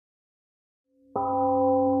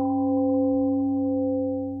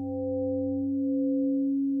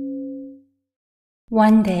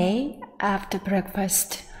One day, after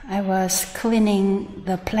breakfast, I was cleaning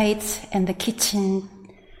the plates and the kitchen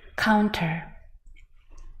counter.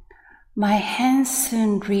 My hands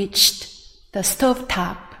soon reached the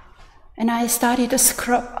stovetop, and I started to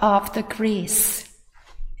scrub off the grease.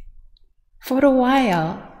 For a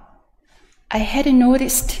while, I had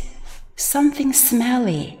noticed something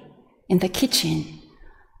smelly in the kitchen,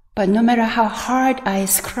 but no matter how hard I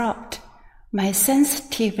scrubbed, my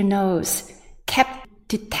sensitive nose kept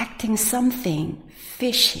detecting something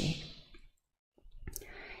fishy.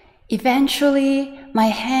 Eventually, my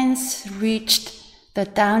hands reached the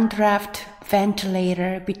downdraft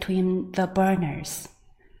ventilator between the burners.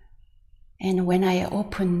 And when I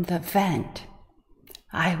opened the vent,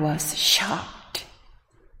 I was shocked.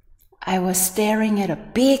 I was staring at a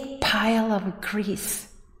big pile of grease,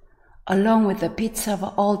 along with the bits of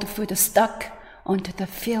old food stuck onto the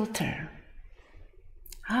filter.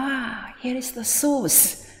 Here is the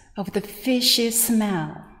source of the fishy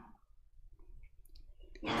smell.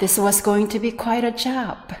 This was going to be quite a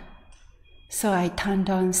job. So I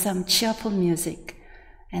turned on some cheerful music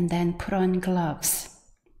and then put on gloves.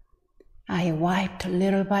 I wiped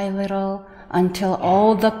little by little until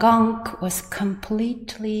all the gunk was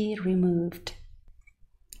completely removed.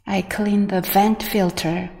 I cleaned the vent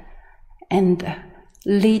filter and the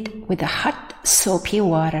lid with hot soapy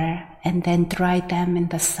water and then dried them in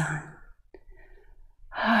the sun.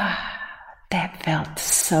 That felt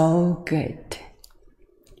so good.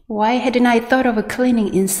 Why hadn't I thought of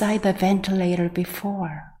cleaning inside the ventilator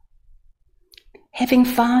before? Having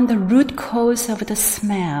found the root cause of the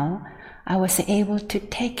smell, I was able to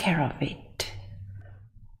take care of it.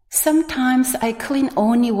 Sometimes I clean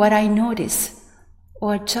only what I notice,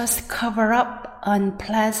 or just cover up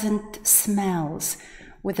unpleasant smells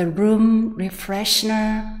with a room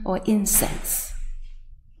refreshener or incense.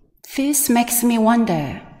 This makes me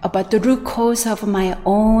wonder about the root cause of my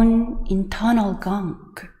own internal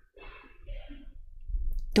gunk.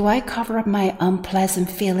 Do I cover up my unpleasant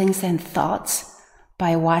feelings and thoughts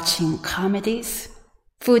by watching comedies,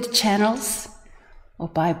 food channels, or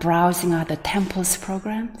by browsing other temples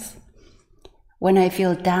programs? When I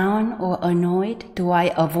feel down or annoyed, do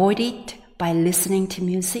I avoid it by listening to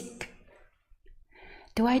music?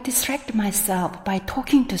 Do I distract myself by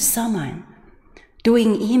talking to someone,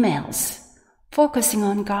 doing emails, focusing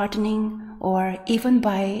on gardening, or even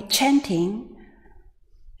by chanting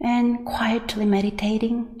and quietly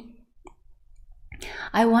meditating?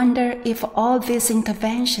 I wonder if all these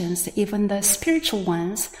interventions, even the spiritual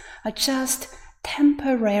ones, are just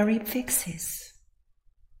temporary fixes.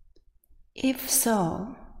 If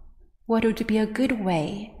so, what would be a good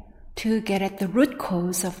way to get at the root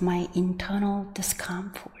cause of my internal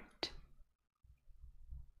discomfort?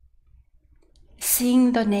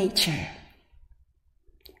 Seeing the nature.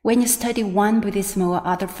 When you study one Buddhism or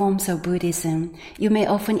other forms of Buddhism, you may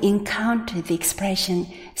often encounter the expression,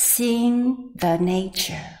 seeing the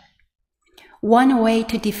nature. One way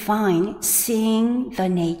to define seeing the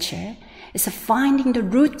nature is finding the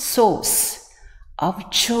root source of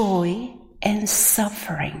joy and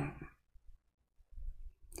suffering.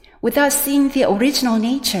 Without seeing the original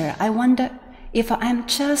nature, I wonder if I'm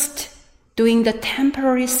just doing the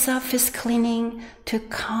temporary surface cleaning to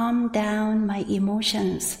calm down my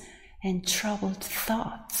emotions and troubled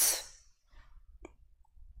thoughts.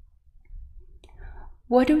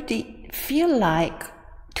 What would it feel like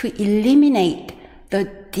to eliminate the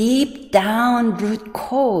deep down root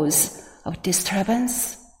cause of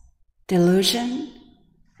disturbance, delusion,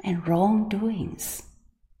 and wrongdoings?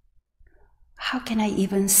 How can I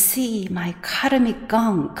even see my karmic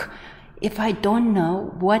gunk if I don't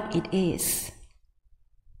know what it is?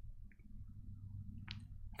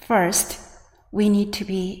 First, we need to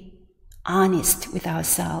be honest with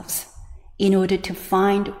ourselves in order to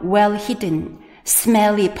find well-hidden,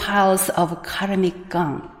 smelly piles of karmic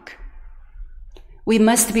gunk. We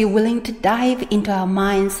must be willing to dive into our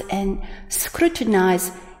minds and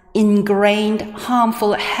scrutinize ingrained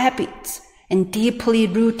harmful habits and deeply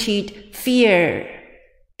rooted fear,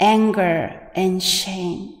 anger, and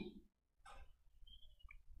shame.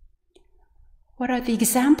 What are the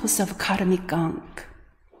examples of karmic gunk?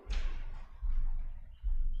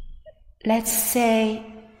 Let's say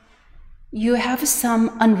you have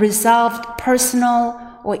some unresolved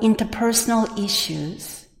personal or interpersonal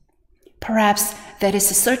issues. Perhaps there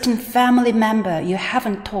is a certain family member you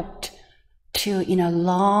haven't talked to in a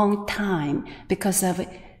long time because of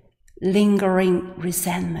lingering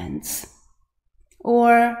resentments.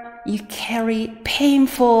 Or you carry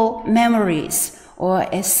painful memories or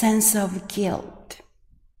a sense of guilt.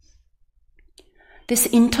 This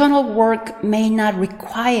internal work may not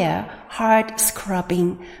require hard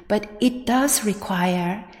scrubbing, but it does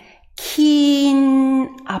require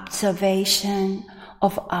keen observation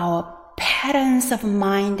of our patterns of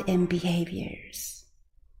mind and behaviors,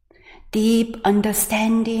 deep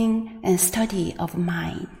understanding and study of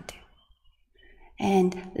mind,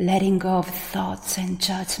 and letting go of thoughts and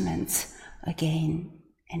judgments again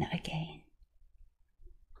and again.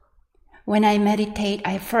 When I meditate,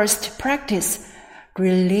 I first practice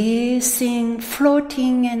releasing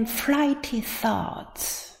floating and flighty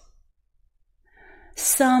thoughts.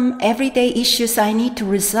 Some everyday issues I need to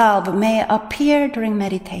resolve may appear during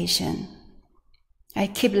meditation. I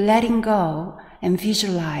keep letting go and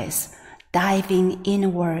visualize diving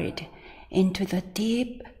inward into the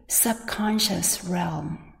deep subconscious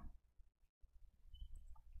realm.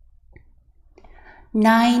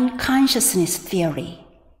 9 consciousness theory.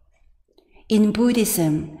 In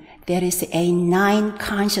Buddhism, there is a 9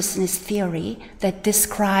 consciousness theory that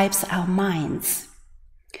describes our minds.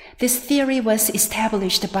 This theory was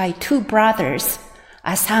established by 2 brothers,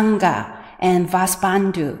 Asanga and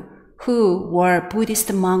Vasubandhu, who were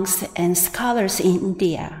Buddhist monks and scholars in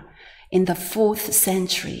India in the 4th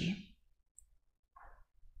century.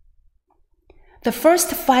 The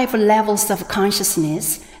first 5 levels of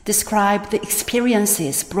consciousness describe the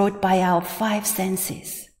experiences brought by our 5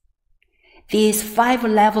 senses. These 5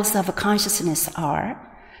 levels of consciousness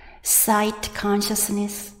are sight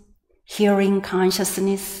consciousness, hearing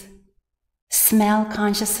consciousness, smell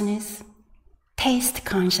consciousness, taste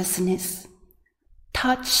consciousness,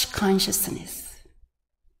 touch consciousness.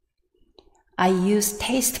 I use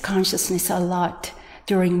taste consciousness a lot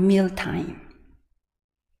during mealtime.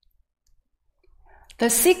 The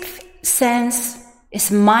 6th sense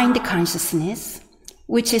is mind consciousness,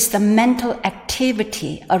 which is the mental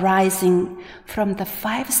activity arising from the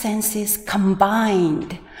 5 senses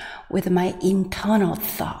combined with my internal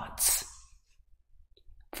thoughts.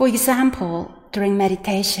 For example, during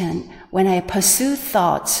meditation, when I pursue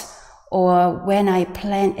thoughts or when I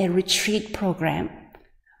plan a retreat program,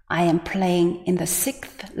 I am playing in the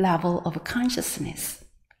 6th level of consciousness.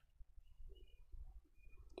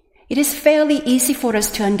 It is fairly easy for us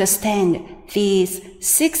to understand these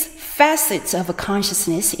 6 facets of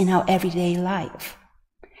consciousness in our everyday life.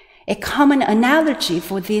 A common analogy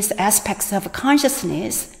for these aspects of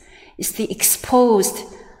consciousness is the exposed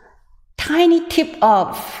tiny tip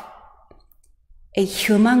of a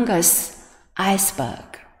humongous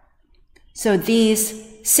iceberg. So these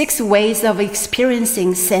 6 ways of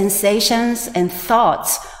experiencing sensations and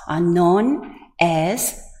thoughts are known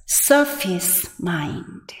as surface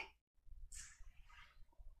mind.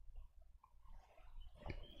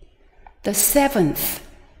 The 7th,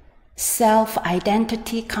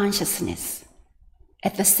 self-identity consciousness.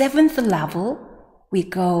 At the 7th level, we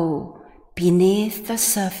go beneath the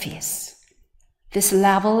surface. This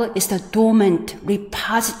level is the dormant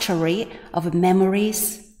repository of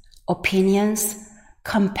memories, opinions,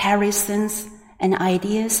 comparisons, and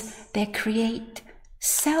ideas that create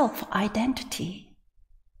self-identity.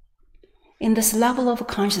 In this level of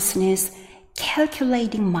consciousness,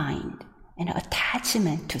 calculating mind and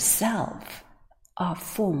attachment to self are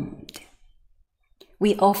formed.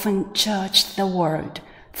 We often judge the world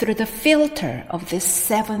through the filter of this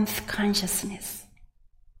 7th consciousness.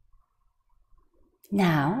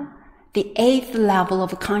 Now, the 8th level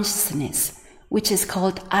of consciousness, which is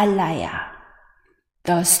called alaya,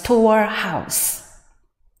 the storehouse.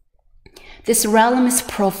 This realm is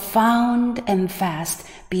profound and vast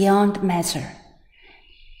beyond measure.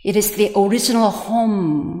 It is the original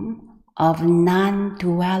home of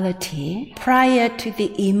non-duality prior to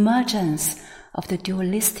the emergence of the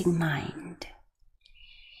dualistic mind.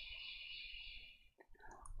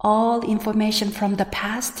 All information from the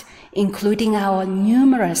past, including our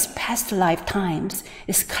numerous past lifetimes,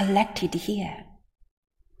 is collected here.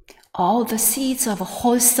 All the seeds of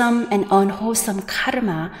wholesome and unwholesome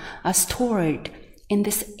karma are stored in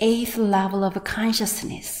this 8th level of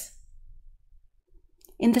consciousness.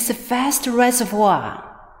 In this vast reservoir,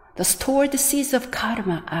 the stored seeds of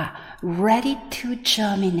karma are ready to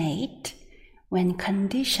germinate when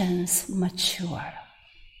conditions mature.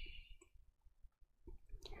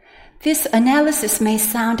 This analysis may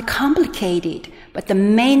sound complicated, but the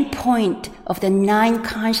main point of the 9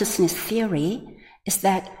 consciousness theory is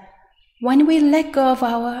that when we let go of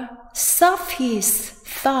our surface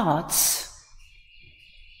thoughts,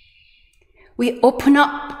 we open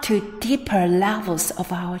up to deeper levels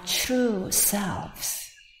of our true selves.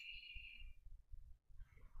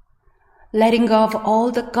 Letting go of all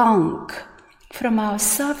the gunk from our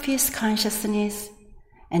surface consciousness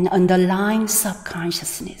and underlying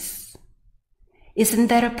subconsciousness. Isn't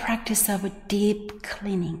that a practice of a deep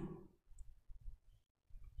cleaning?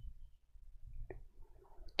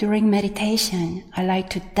 During meditation, I like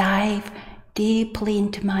to dive deeply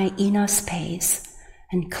into my inner space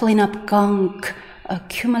and clean up gunk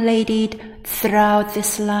accumulated throughout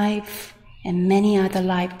this life and many other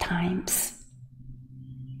lifetimes.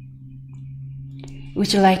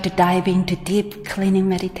 Would you like to dive into deep cleaning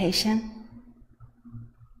meditation?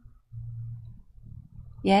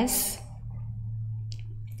 Yes?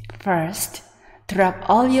 First, drop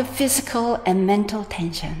all your physical and mental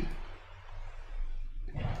tension.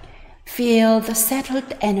 Feel the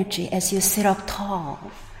settled energy as you sit up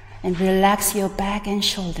tall and relax your back and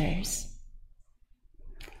shoulders.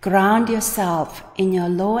 Ground yourself in your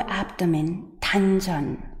lower abdomen,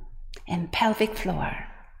 tanjan, and pelvic floor.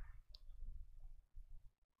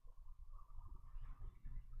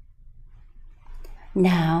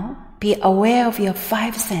 Now, be aware of your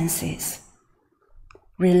 5 senses.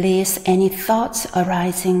 Release any thoughts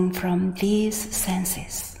arising from these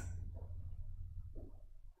senses.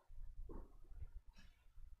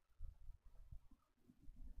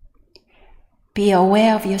 Be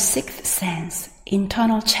aware of your 6th sense,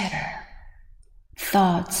 internal chatter,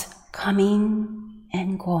 thoughts coming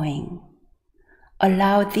and going.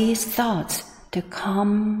 Allow these thoughts to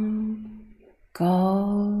come,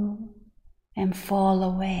 go, and fall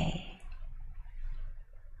away.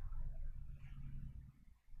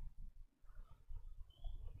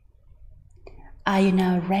 Are you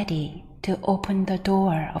now ready to open the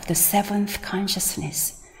door of the 7th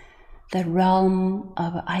consciousness, the realm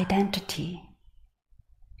of identity?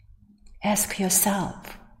 Ask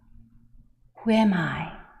yourself, who am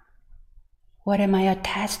I? What am I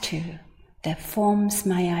attached to that forms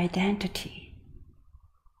my identity?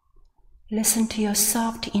 Listen to your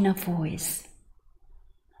soft inner voice.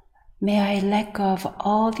 May I let go of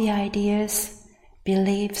all the ideas,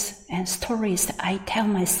 beliefs, and stories that I tell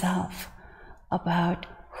myself about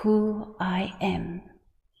who I am.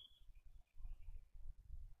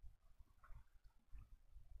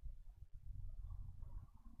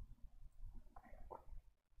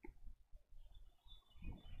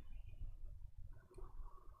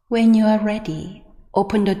 When you are ready,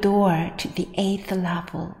 open the door to the 8th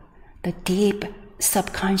level, the deep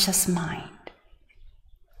subconscious mind.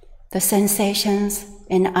 The sensations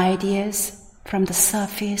and ideas from the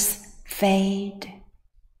surface fade,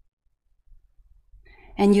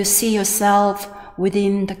 and you see yourself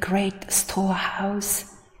within the great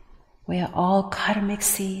storehouse where all karmic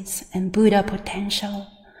seeds and Buddha potential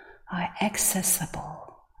are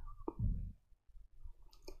accessible.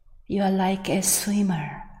 You are like a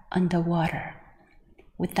swimmer underwater.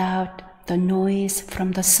 Without the noise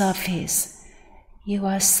from the surface, you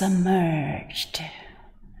are submerged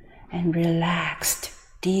and relaxed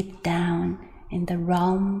deep down in the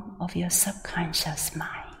realm of your subconscious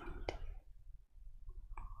mind.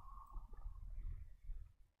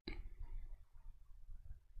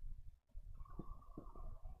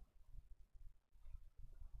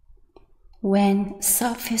 When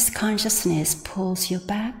surface consciousness pulls you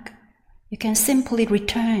back, you can simply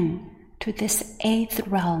return to this 8th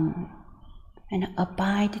realm and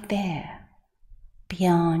abide there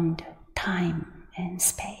beyond time and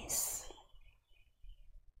space.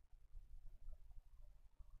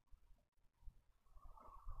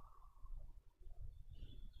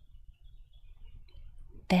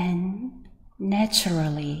 Then,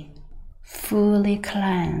 naturally, fully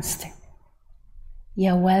cleansed,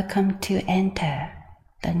 you're welcome to enter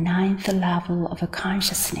the 9th level of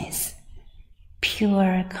consciousness,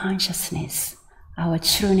 pure consciousness, our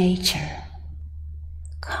true nature,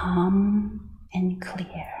 calm and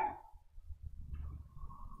clear.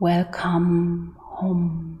 Welcome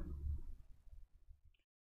home.